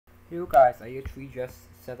Yo guys, I actually just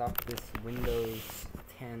set up this Windows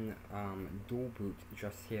 10 dual boot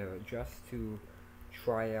just here, just to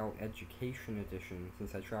try out Education Edition.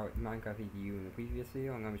 Since I tried Minecraft EDU in the previous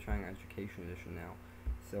video, I'm going to be trying Education Edition now.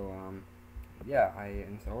 So yeah, I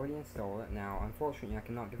already installed it. Now unfortunately I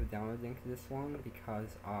cannot give a download link to this one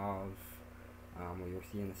because of what you'll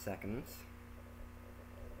see in a second.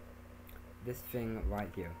 This thing right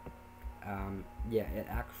here. Yeah, it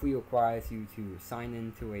actually requires you to sign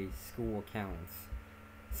into a school account,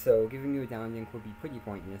 so giving you a download link would be pretty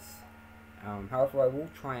pointless. However, I will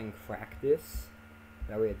try and crack this,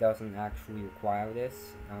 that way it doesn't actually require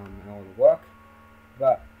this in order to work,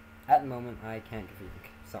 but at the moment I can't give you a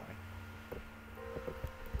link, sorry.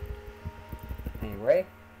 Anyway,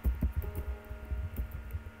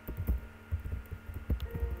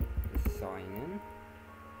 just sign in.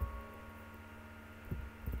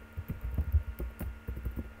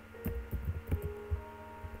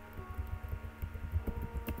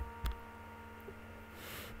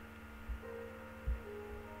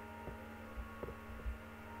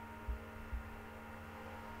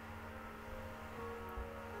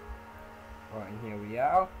 Alright, and here we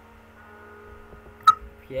are.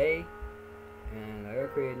 PA. And I will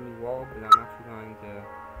create a new wall, but I'm actually going to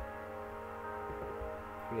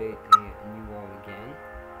create a new wall again.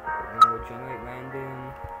 And we'll generate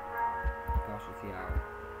random. Gosh, it's the hour.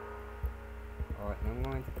 Alright, and I'm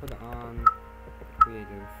going to put it on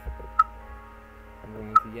creative. I'm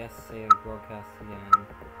going to yes say broadcast again.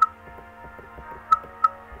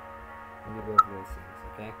 And do both of those things,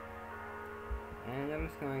 okay? And I'm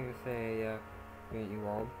just going to say create new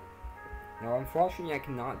wall. Now unfortunately I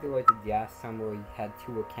cannot do what I did last time where we had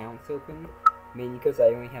 2 accounts open, mainly because I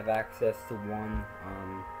only have access to one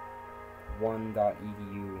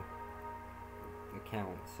 .edu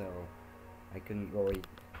account, so I couldn't really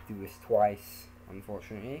do this twice,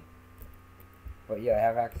 unfortunately. But yeah, I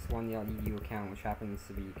have access to one .edu account, which happens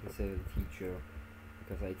to be considered a teacher,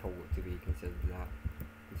 because I told it to be considered that.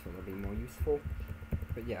 This one will be more useful.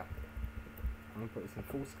 But yeah, I'm gonna put this in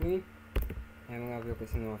full screen, and we're gonna look at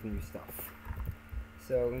some of the new stuff.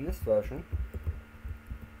 So in this version,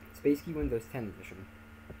 it's basically Windows 10 edition,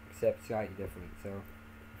 except slightly different. So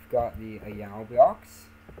we've got the Ayao blocks,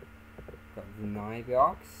 got the Nai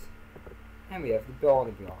blocks, and we have the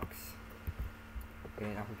Builder blocks.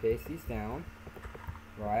 Okay, now if we paste these down,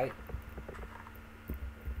 right,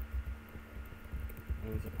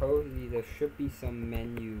 and supposedly there should be some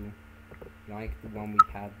menu like the one we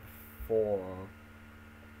had before,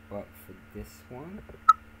 but for this one,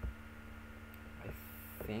 I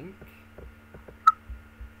think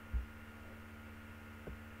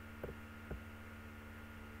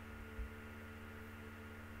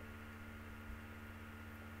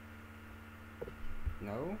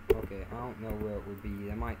no? Okay, I don't know where it would be.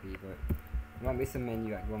 There might be, but there might be some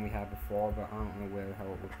menu like the one we had before, but I don't know where the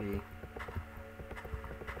hell it would be.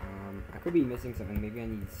 I could be missing something. Maybe I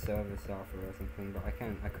need server software or something, but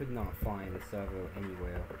I could not find a server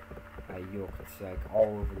anywhere. I looked like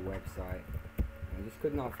all over the website. I just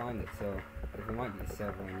could not find it, so there might be a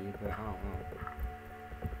server I need, but I don't know.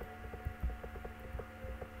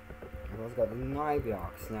 I've also got the Nai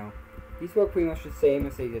blocks. Now, these work pretty much the same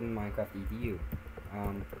as they did in Minecraft EDU.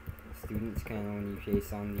 Students can only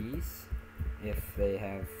paste on these if they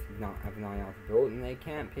have not have an eye out to build, and they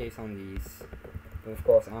can't paste on these. But of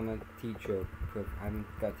course, I'm a teacher.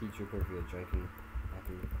 I've got teacher privilege. I can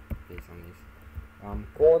paste on these.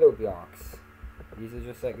 Border blocks. These are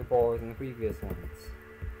just like the borders in the previous ones.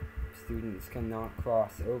 Students cannot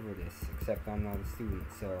cross over this, except I'm not a student,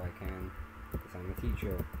 so I can, because I'm a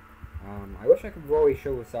teacher. I wish I could really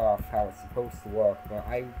show this off how it's supposed to work, but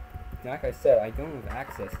like I said, I don't have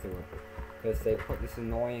access to it, because they put this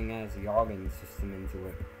annoying as login system into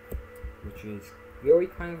it, which is really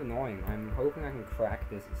kind of annoying. I'm hoping I can crack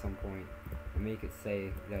this at some point and make it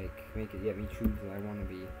say, like, make it let me choose what I want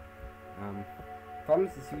to be. Problem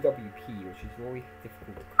is the UWP, which is really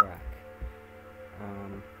difficult to crack.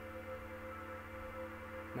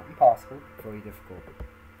 Not impossible, but very difficult.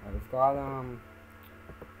 We've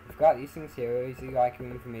got these things here. These are like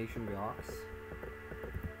information blocks.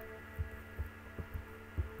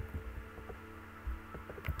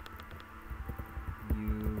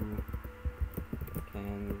 You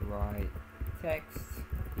can write text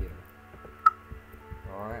here.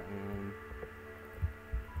 Alright,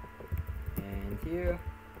 and here,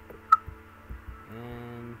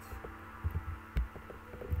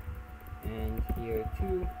 and here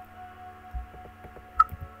too.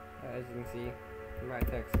 As you can see, you write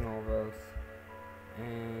text in all those,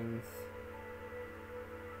 and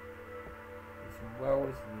as well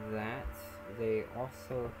as that, they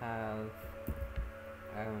also have,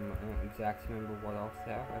 I don't exactly remember what else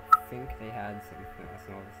they have. I think they had some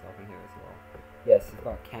other stuff in here as well. Yes, it's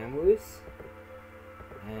got cameras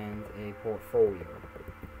and a portfolio.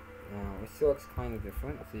 Now, it still looks kind of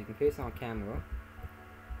different, so you can place it on camera.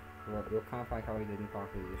 You'll kind of like how we did in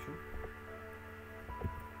Pocket Edition.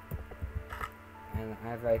 And I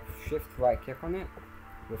have a shift right click on it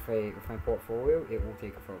with my portfolio, it will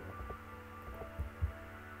take a photo.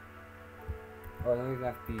 Oh, I don't even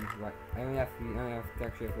have to be right. I only have to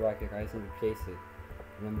actually have to right click. I just need to place it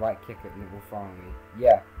and then right click it, and it will follow me.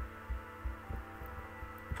 Yeah.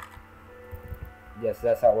 Yes,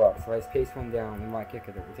 that's how it works. So I just paste one down and right click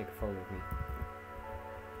it, it will take a photo of me.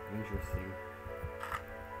 Interesting.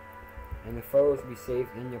 And the photos will be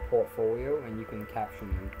saved in your portfolio, and you can caption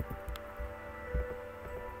them.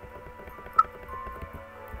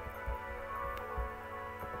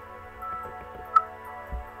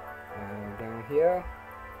 Down here,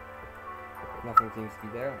 nothing seems to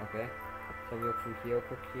be there. Okay, so we look through here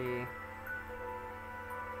quickly.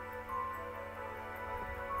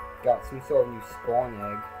 Got some sort of new spawn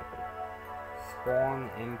egg. Spawn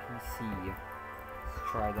NPC. Let's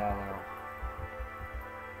try that out.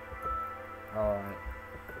 Alright.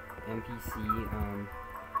 NPC,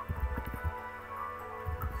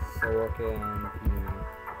 Silicon Pino.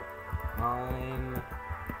 I'm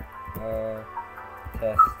a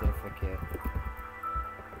testificate.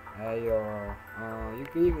 AURL. You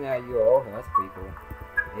can even add URL, that's pretty cool.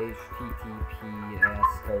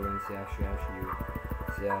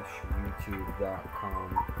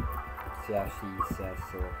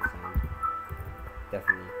 https://youtube.com/c/silicon.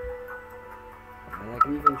 Definitely. And I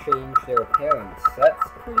can even change their appearance. That's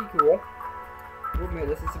pretty cool. I'll admit,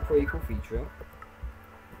 this is a pretty cool feature.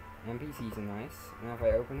 NPCs are nice. Now if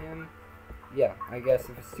I open him, yeah, I guess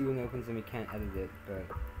if a student opens him, he can't edit it, but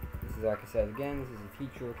this is, like I said again, this is a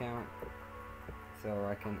teacher account, so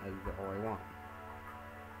I can edit it all I want.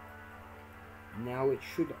 Now it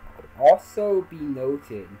should also be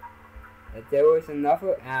noted that there was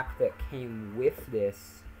another app that came with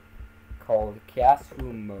this called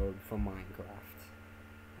Classroom Mode for Minecraft.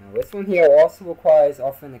 Now this one here also requires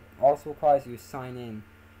you to sign in.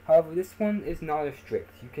 However, this one is not as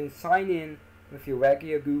strict. You can sign in with your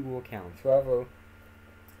regular Google account. However,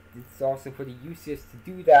 it's also pretty useless to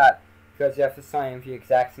do that because you have to sign in with your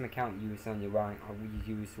exact same account you use on your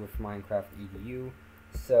use with Minecraft EDU,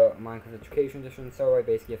 so Minecraft Education Edition. So I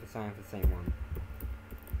basically have to sign in for the same one.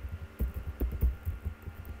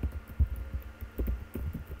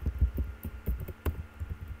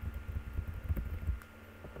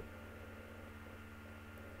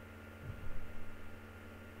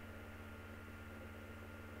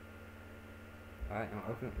 Alright,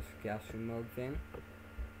 I'll open up this Classroom Mode thing.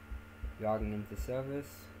 Logging into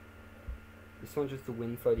service. This one's just a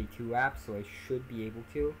Win32 app, so I should be able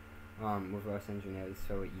to reverse engineer this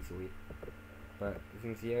very easily. But as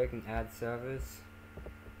you can see here, I can add service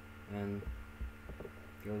and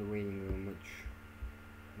go to the waiting room, which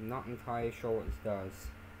I'm not entirely sure what this does.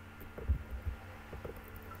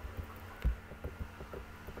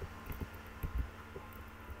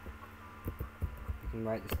 You can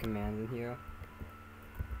write this command in here,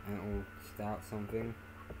 and it will start something.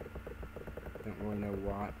 I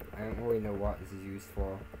don't really know what this is used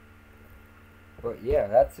for. But yeah,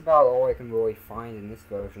 that's about all I can really find in this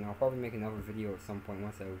version. I'll probably make another video at some point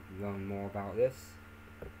once I learn more about this.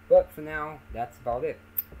 But for now, that's about it.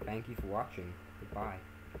 Thank you for watching. Goodbye.